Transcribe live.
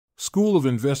School of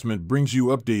Investment brings you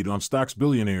update on stocks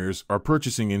billionaires are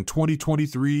purchasing in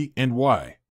 2023 and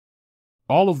why.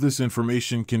 All of this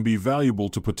information can be valuable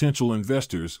to potential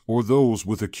investors or those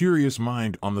with a curious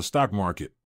mind on the stock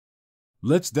market.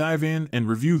 Let's dive in and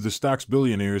review the stocks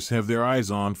billionaires have their eyes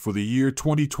on for the year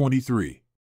 2023.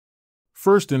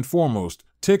 First and foremost,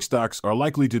 tech stocks are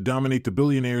likely to dominate the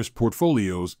billionaires'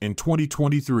 portfolios in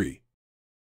 2023.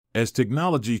 As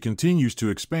technology continues to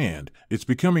expand, it's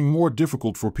becoming more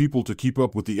difficult for people to keep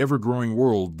up with the ever-growing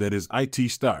world that is IT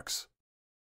stocks.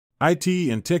 IT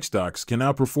and tech stocks can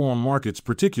outperform markets,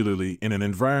 particularly in an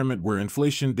environment where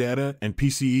inflation data and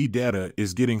PCE data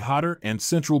is getting hotter and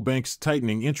central banks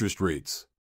tightening interest rates.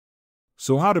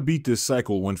 So how to beat this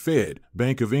cycle when Fed,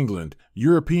 Bank of England,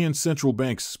 European central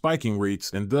banks spiking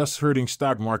rates and thus hurting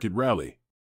stock market rally?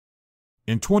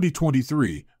 In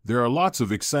 2023, there are lots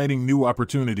of exciting new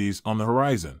opportunities on the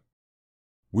horizon.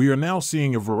 We are now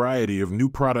seeing a variety of new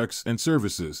products and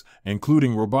services,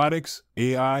 including robotics,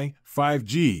 AI,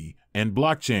 5G, and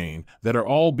blockchain, that are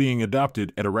all being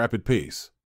adopted at a rapid pace.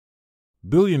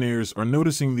 Billionaires are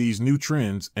noticing these new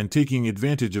trends and taking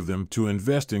advantage of them to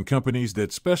invest in companies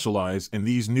that specialize in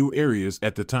these new areas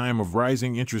at the time of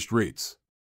rising interest rates.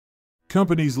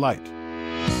 Companies like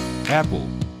Apple,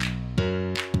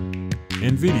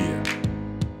 Nvidia,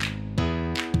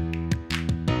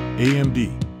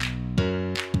 AMD,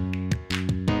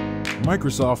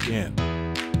 Microsoft and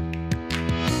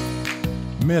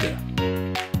Meta,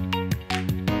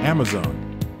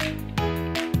 Amazon,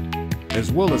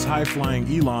 as well as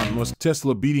high-flying Elon Musk.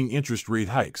 Tesla beating interest rate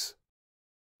hikes.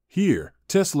 Here,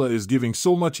 Tesla is giving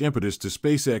so much impetus to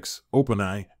SpaceX,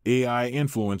 OpenAI, AI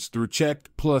influence through Chat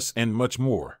Plus, and much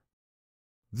more.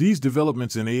 These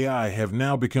developments in AI have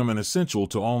now become an essential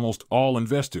to almost all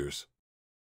investors,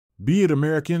 be it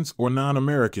Americans or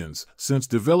non-Americans, since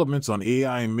developments on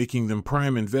AI making them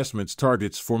prime investments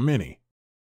targets for many.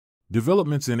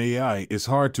 Developments in AI is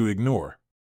hard to ignore.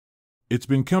 It's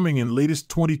been coming in latest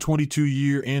 2022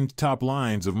 year-end top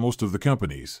lines of most of the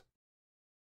companies.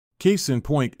 Case in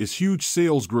point is huge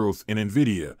sales growth in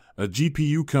Nvidia, a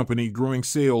GPU company growing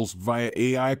sales via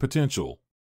AI potential.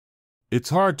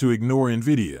 It's hard to ignore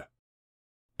Nvidia.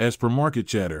 As per market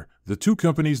chatter, the two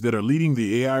companies that are leading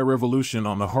the AI revolution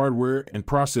on the hardware and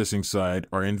processing side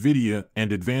are Nvidia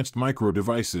and Advanced Micro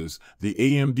Devices, the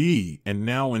AMD, and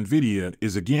now Nvidia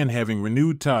is again having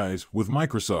renewed ties with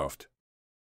Microsoft.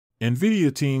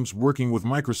 Nvidia teams working with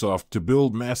Microsoft to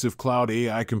build massive cloud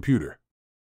AI computer.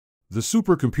 The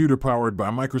supercomputer powered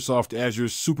by Microsoft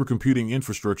Azure's supercomputing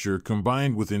infrastructure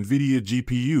combined with Nvidia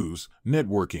GPUs,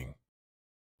 networking.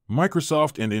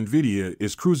 Microsoft and Nvidia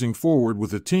is cruising forward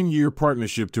with a 10-year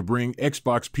partnership to bring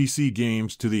Xbox PC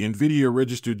games to the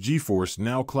Nvidia-registered GeForce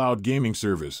Now cloud gaming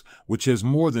service, which has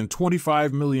more than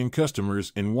 25 million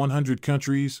customers in 100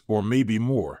 countries or maybe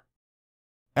more.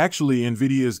 Actually,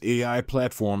 Nvidia's AI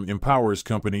platform empowers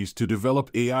companies to develop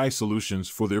AI solutions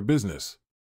for their business.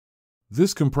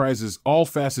 This comprises all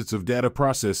facets of data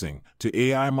processing to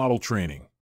AI model training.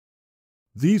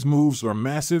 These moves are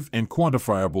massive and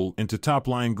quantifiable into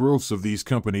top-line growths of these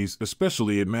companies,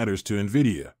 especially it matters to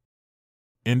Nvidia.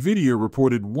 Nvidia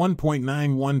reported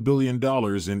 $1.91 billion in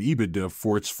EBITDA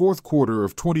for its fourth quarter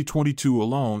of 2022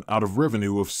 alone out of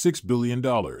revenue of $6 billion.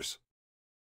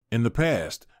 In the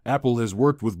past, Apple has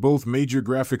worked with both major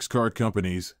graphics card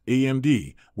companies,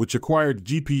 AMD, which acquired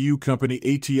GPU company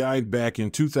ATI back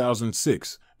in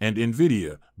 2006, and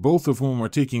Nvidia, both of whom are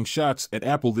taking shots at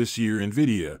Apple this year.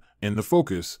 Nvidia, and the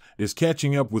focus, is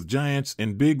catching up with giants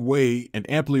in big way and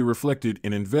amply reflected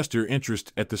in investor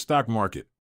interest at the stock market.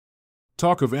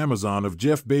 Talk of Amazon of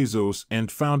Jeff Bezos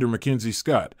and founder Mackenzie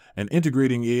Scott, and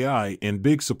integrating AI in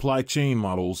big supply chain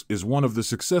models is one of the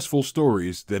successful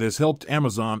stories that has helped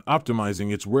Amazon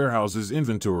optimizing its warehouses'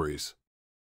 inventories.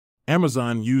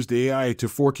 Amazon used AI to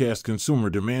forecast consumer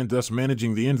demand, thus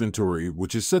managing the inventory,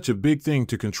 which is such a big thing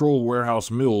to control warehouse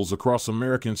mills across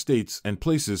American states and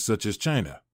places such as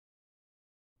China.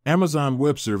 Amazon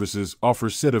Web Services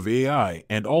offers set of AI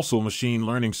and also machine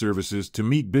learning services to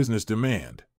meet business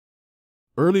demand.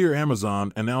 Earlier,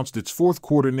 Amazon announced its fourth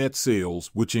quarter net sales,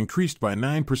 which increased by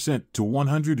 9% to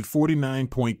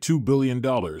 $149.2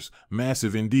 billion,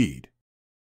 massive indeed.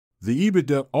 The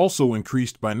EBITDA also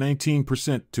increased by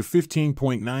 19% to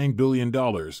 $15.9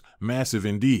 billion, massive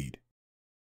indeed.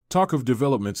 Talk of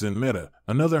developments in Meta,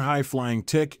 another high-flying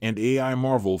tech and AI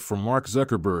marvel from Mark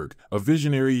Zuckerberg, a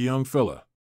visionary young fella.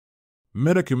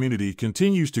 Meta community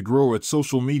continues to grow at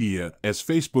social media as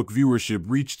Facebook viewership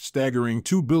reached staggering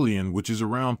 2 billion, which is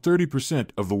around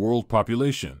 30% of the world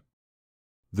population.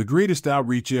 The greatest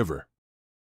outreach ever.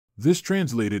 This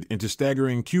translated into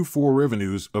staggering Q4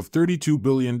 revenues of $32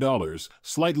 billion,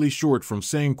 slightly short from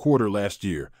same quarter last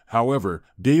year. However,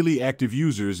 daily active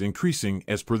users increasing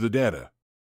as per the data.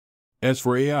 As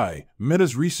for AI,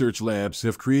 Meta's research labs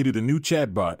have created a new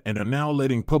chatbot and are now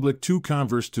letting public to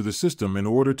converse to the system in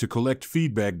order to collect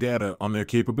feedback data on their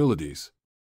capabilities.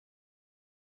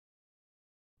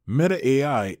 Meta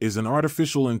AI is an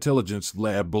artificial intelligence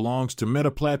lab belongs to Meta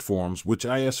Platforms, which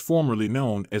is formerly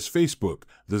known as Facebook,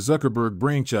 the Zuckerberg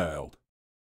brainchild.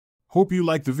 Hope you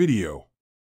liked the video.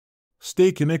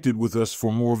 Stay connected with us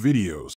for more videos.